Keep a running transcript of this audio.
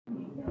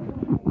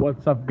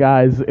What's up,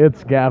 guys?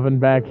 It's Gavin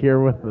back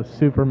here with the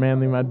Super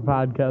Manly Med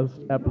Podcast,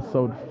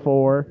 episode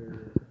 4.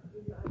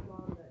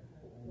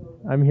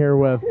 I'm here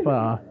with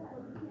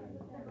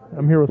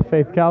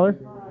Faith Keller.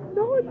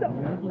 No, it's not.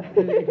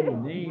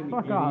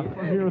 Fuck off!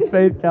 I'm here with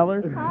Faith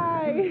Keller.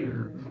 Hi.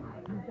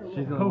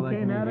 She's gonna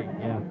Cocaine like addict.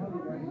 Yeah.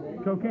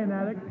 Cocaine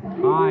addict.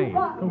 Hi.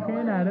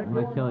 Cocaine addict. I'm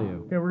gonna kill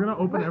you. Okay, we're gonna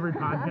open every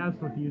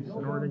podcast with you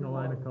snorting a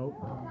line of coke.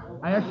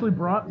 I actually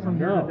brought some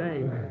here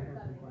today.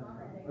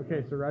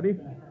 Okay, so ready?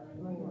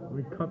 Let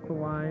me cut the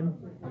line.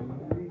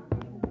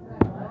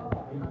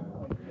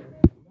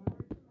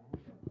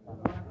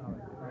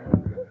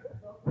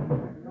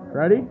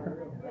 Ready?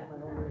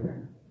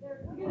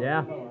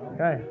 Yeah.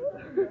 Okay.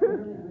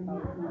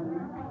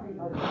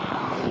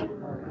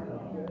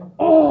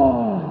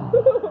 Oh!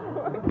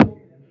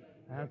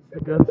 That's the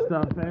good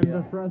stuff. And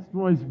the Depressed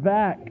Boy's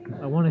back.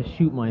 I want to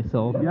shoot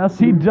myself. Yes,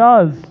 he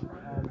does.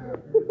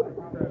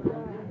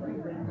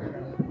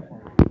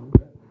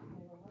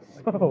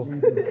 So,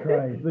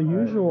 the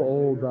usual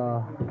old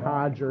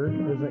codger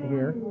isn't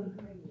here.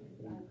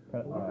 The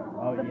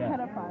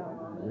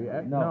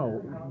pedophile.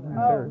 No.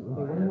 Oh.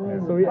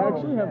 So we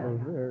actually have a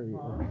very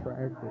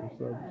attractive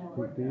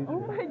substitute. Oh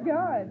my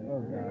god.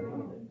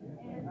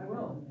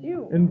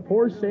 Ew. And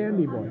poor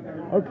Sandy boy.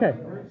 Okay,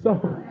 so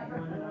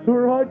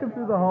we're walking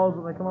through the halls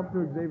and I come up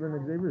to Xavier,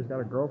 and Xavier's got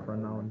a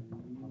girlfriend now, and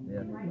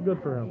good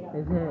for him.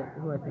 Is it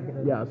who I think it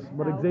is? Yes,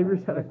 but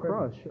Xavier's had a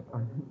crush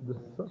on the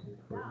sub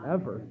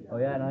forever. Oh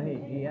yeah, no,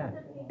 yeah.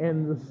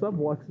 And the sub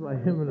walks by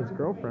him and his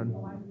girlfriend,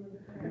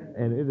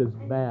 and it is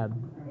bad.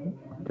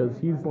 Because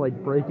he's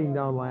like breaking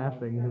down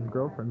laughing, his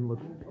girlfriend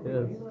looks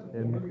pissed,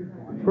 and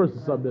of course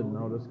the sub didn't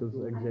notice because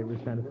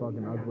Xavier's kind of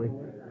fucking ugly.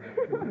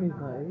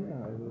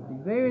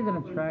 Xavier's an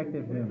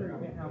attractive human.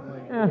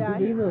 Yeah,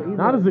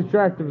 Not as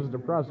attractive as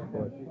Depressed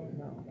Boy.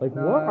 Like,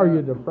 what are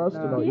you depressed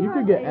about? You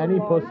could get any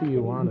pussy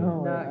you wanted.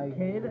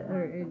 Cade is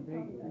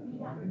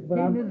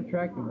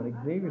attractive, but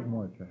Xavier's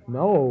more attractive.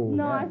 No.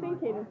 No, I think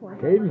Caden's more.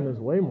 Caden is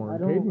way more.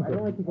 Caden I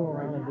don't like could. to go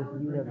around and just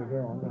use every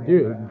girl.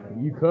 Dude,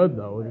 you could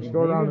though. Just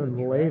go around and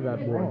lay that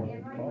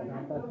boy.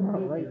 That's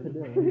not right to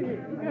do.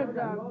 Good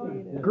job,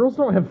 Caden. Girls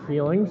don't have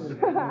feelings.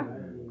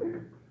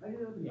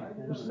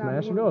 Just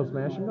smash and go,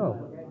 smash and go.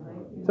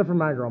 Except for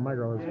my girl. My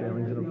girl has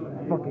feelings that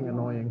are fucking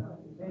annoying.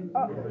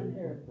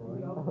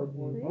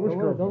 Which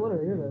girl? Don't let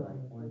her hear this.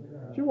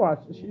 She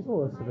watched. She's a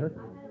listener.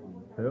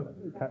 Who?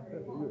 I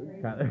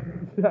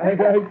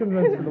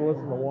convinced her to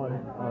listen to one.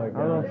 I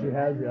don't know if she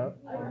has yet.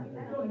 Oh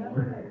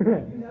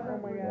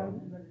my god.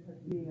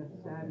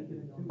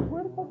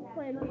 Where the fuck is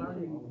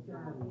plantation?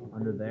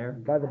 Under there.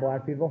 By the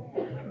black people.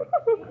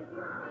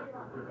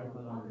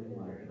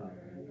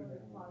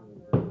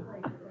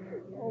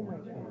 Oh my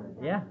god.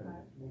 Yeah.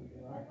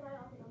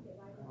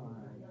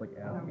 It's like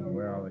asking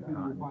where are the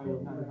cotton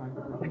fields.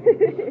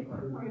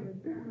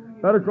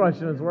 Better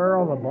question is, where are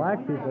all the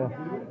black people?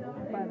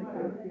 By the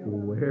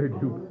costume. Where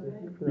do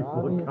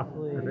people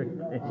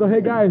congregate? So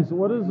hey guys,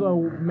 what does a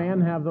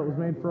man have that was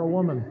made for a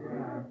woman?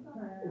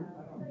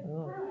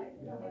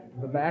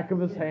 The back of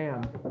his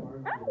hand.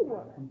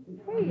 Ow!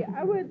 Hey,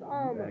 I was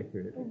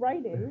Accurate.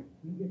 writing.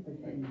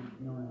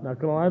 Not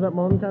gonna lie, that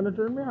moan kind of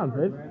turned me on,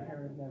 Faith.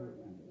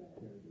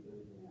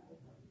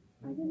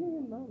 I didn't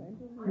even know that.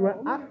 You went,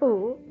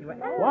 oh.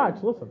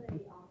 Watch, listen.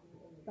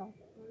 Stop.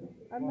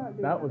 I'm not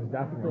doing That was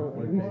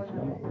definitely.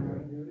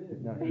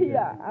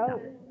 Yeah, I'll...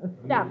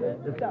 Stop it.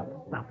 Stop.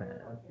 Stop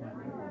it.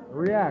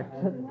 React.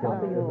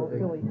 Stop it, you little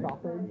silly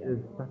sausage.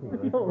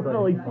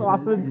 Really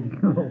sausage.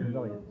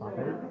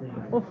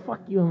 Well,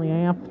 fuck you in the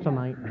ass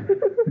tonight.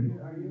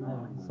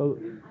 So,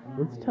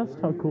 let's test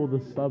how cool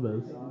this sub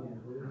is.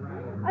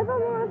 I thought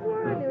the last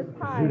one it was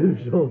pie.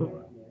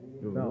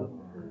 No.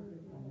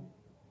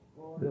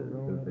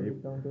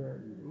 Don't do it.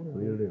 What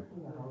are you gonna do?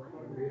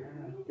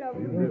 Stop. What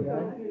are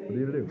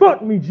you gonna do? Fuck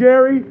me,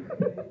 Jerry!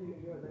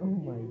 Oh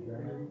my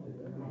god.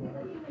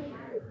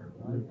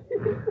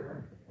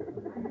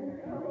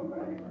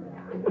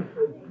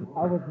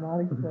 I was not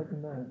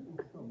expecting that.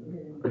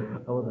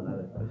 I wasn't at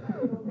it.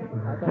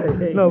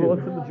 No, but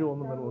let's hit the jewel in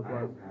the middle of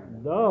class.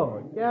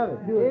 No, Gavin.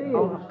 You idiot.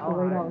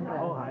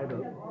 I'll hide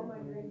it.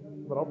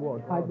 But I'll blow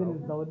it. Hides in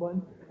his belly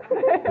button.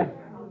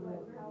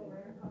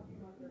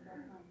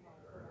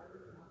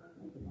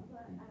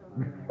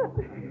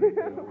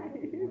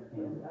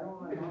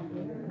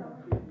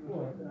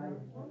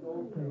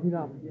 You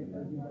know.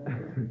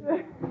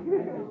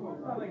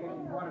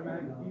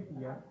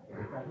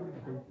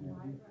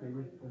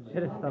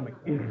 Hit his stomach.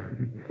 Hit his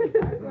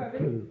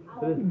You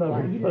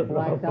stomach. just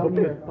blacked out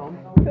your thumb.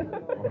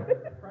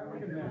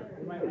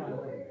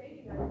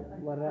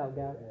 Let it out,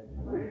 guys.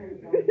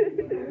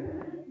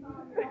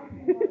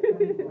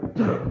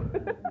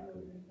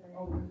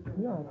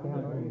 You don't have to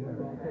have it.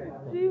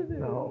 Jesus.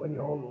 No, when you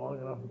hold it long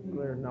enough, it's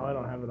clear. No, I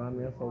don't have it on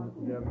me. So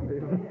yeah,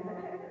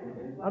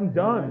 I'm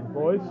done,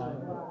 boys.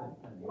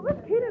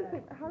 What's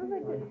Caden? How does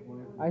that get?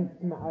 I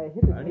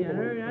hit the I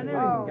never even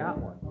got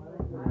one.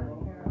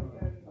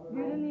 You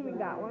You didn't even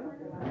got one.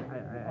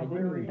 I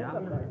didn't even got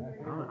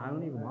one. I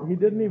don't even want He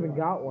didn't even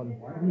got one.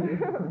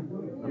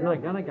 I'm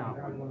not gonna got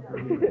one.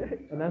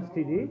 An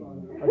STD?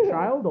 A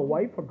child? A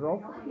wife? A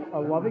girlfriend? A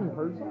loving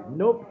person?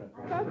 Nope.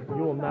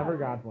 You will never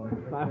got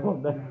one. I will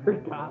never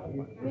got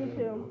one. Me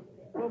too.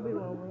 We'll be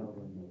lonely.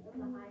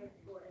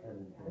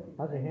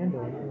 How's your hand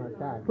doing? It's not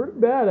that. Pretty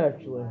bad,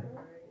 actually.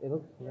 It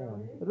looks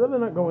warm. I'd rather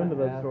not go into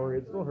that story.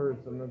 It still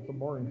hurts, and it's a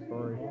boring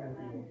story.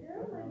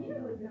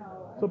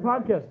 So,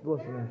 podcast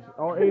listeners,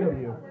 all 8 of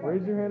you,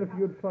 raise your hand if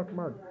you would fuck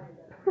Mark.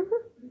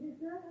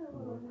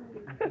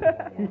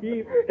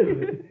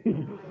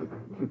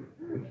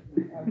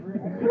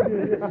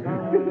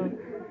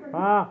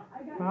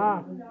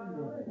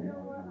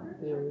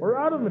 We're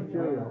out of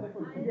material.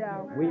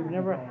 Yeah. We've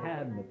never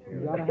had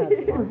material. You gotta have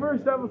The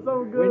first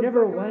episode good. We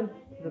never went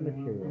to the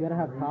material. you gotta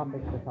have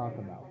topics to talk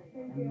about.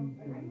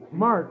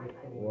 Mark,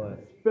 What?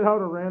 spit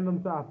out a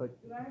random topic.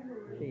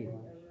 Cheese.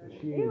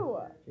 Ew.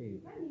 Cheese.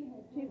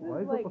 Cheese Why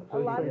is is like it the a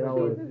lot first thing of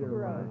that cheese goes is to your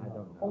gross. mind? I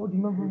don't know. Oh, do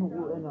you remember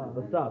when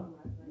What's up?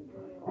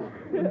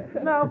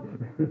 No.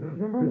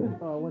 remember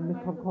when Miss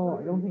Pop called?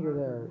 I don't think you're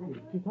there.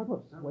 She talked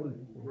about sweaty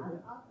people.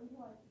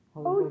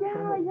 How Oh, it was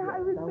so yeah,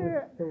 I was that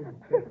there. Was so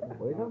disgusting.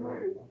 What are you talking about?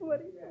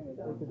 What are you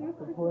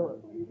talking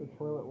about? The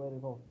toilet lady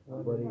all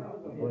sweaty.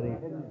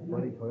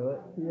 Bloody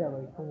toilet? Yeah,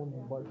 like someone's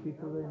butt cheeks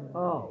were there.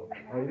 Oh,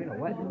 you mean a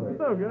wet toilet?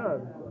 So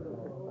good.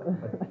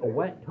 A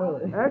wet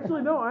toilet.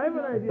 Actually, no, I have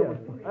an idea.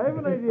 I have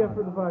an idea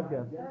for the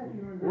podcast.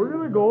 We're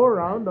going to go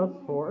around, us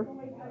 4,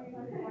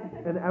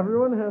 and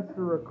everyone has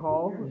to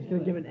recall. I'm just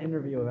gonna give an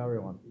interview of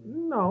everyone.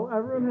 No,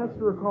 everyone has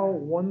to recall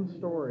one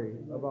story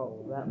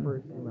about that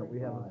person that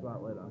we have a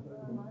spotlight on.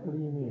 What do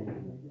you mean?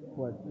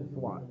 What? Just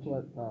watch.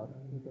 What?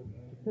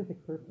 Specific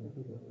person.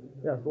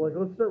 Yeah, so like,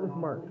 let's start with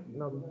Mark.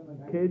 Now,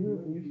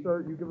 Caden, you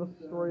start. You give us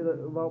a story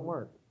about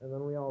Mark, and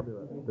then we all do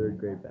it. Third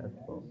grade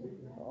basketball.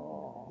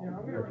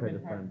 I tried to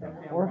find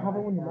that. Or how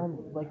about when your mom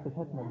likes to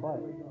touch my butt?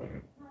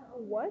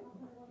 What?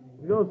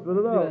 Go, spit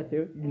it Do out. that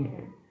too.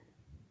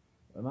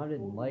 My mom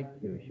didn't like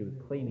you. She was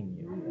cleaning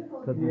you.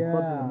 Because you Yeah.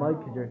 slept in the mud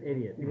because you're an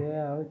idiot.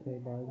 Yeah, okay,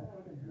 bud.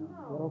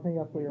 I don't think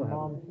that's what your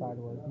mom's side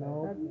was.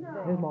 No,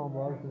 his mom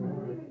loves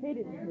me.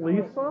 Hated.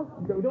 Lisa?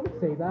 Don't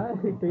say that.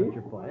 Touch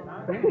your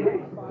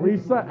butt.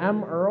 Lisa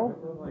M. Earl?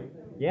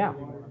 Yeah.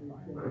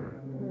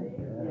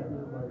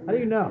 How do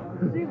you know?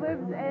 She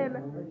lives in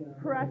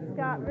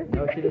Prescott, No,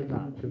 Michigan. she does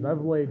not. Because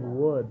I've laid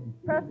wood.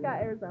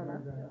 Prescott,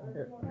 Arizona.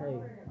 Hey,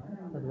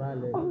 that's where I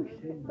live. Oh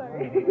shit,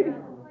 sorry.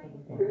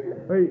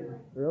 Wait,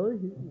 really?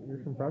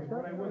 You're from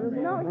Prescott?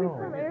 No, he's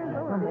from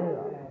Arizona.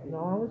 No,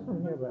 I was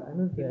from here, but I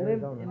moved to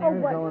Arizona. Oh,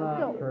 what? Arizona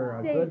Still, for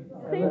a same, good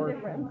same portion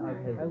difference. of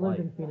his I lived life.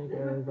 in Phoenix,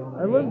 Arizona.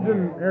 I lived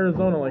in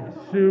Arizona, like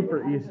super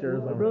east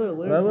Arizona.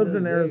 But I lived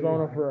in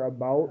Arizona for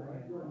about,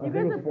 I You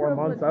think it guys was are 4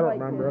 months. I don't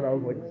privileged remember it. I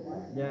was like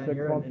Yeah, 6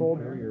 you're months an old.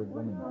 inferior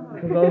woman.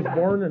 Because I was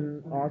born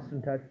in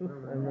Austin, Texas,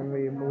 and then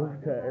we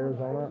moved to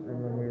Arizona, and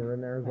then we were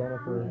in Arizona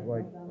for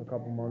like a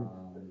couple months.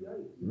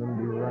 And then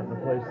we were renting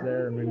a place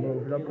there, and we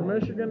moved up to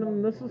Michigan,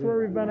 and this is where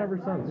we've been ever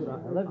since.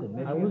 I lived in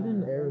Michigan. I was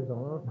in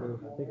Arizona for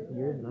 6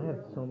 years, and I have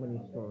so many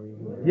stories.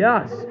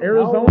 Yes,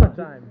 Arizona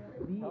time.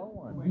 Tell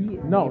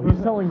one. No, he's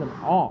telling them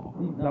all.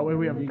 That way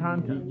we have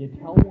content. You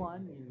tell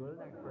one, you go to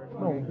the next person.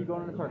 No. You keep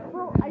going in a circle.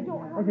 Bro, I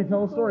don't have Okay,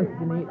 tell a story.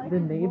 The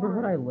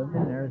neighborhood I lived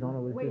in Arizona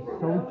was just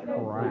so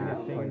trash.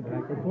 Like,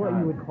 it's what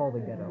you would call the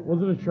ghetto. Was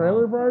it a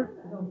trailer park?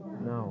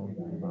 No.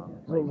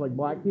 So it was like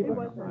black people?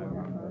 It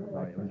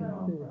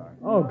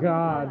Oh,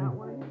 God.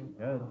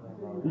 Good.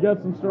 You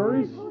got some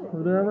stories?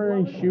 Were there ever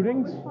any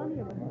shootings?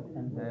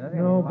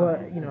 No,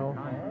 but, you know,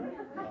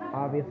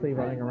 obviously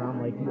running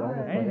around like you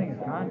almost Anything is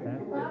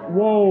content.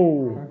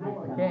 Whoa.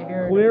 I can't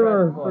hear it.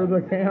 Clearer for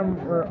the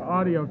or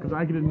audio, because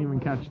I didn't even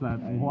catch that.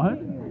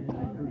 What?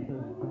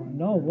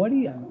 No, what are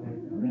you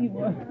talking We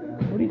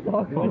went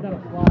about? down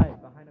a slide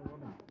behind a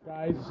woman.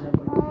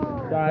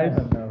 Guys.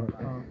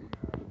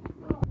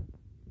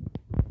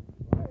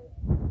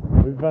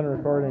 We've been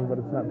recording, but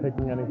it's not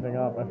picking anything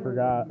up. I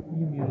forgot.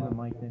 You muted the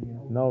mic, didn't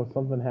you? No,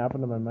 something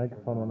happened to my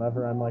microphone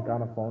whenever I'm like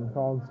on a phone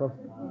call and stuff.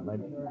 Like,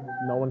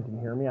 no one can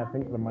hear me. I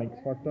think the mic's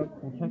fucked up.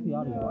 Well, check the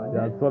audio.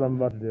 Yeah, that's what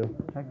I'm about to do.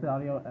 Check the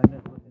audio,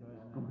 edit, listen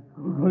to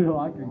it. Go to your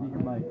locker and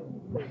get your mic.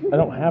 I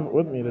don't have it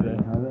with me today.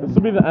 This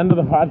will be the end of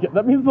the podcast.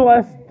 That means the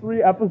last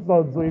 3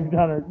 episodes we've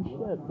done are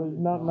shit. There's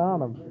nothing on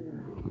them.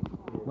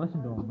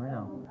 Listen to them right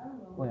now.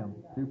 Play them.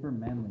 Super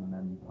Manly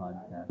Men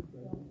podcast.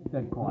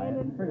 It's quiet. Man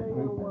and Pretty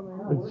single stupid.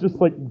 woman. It's just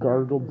like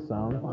gargled sound.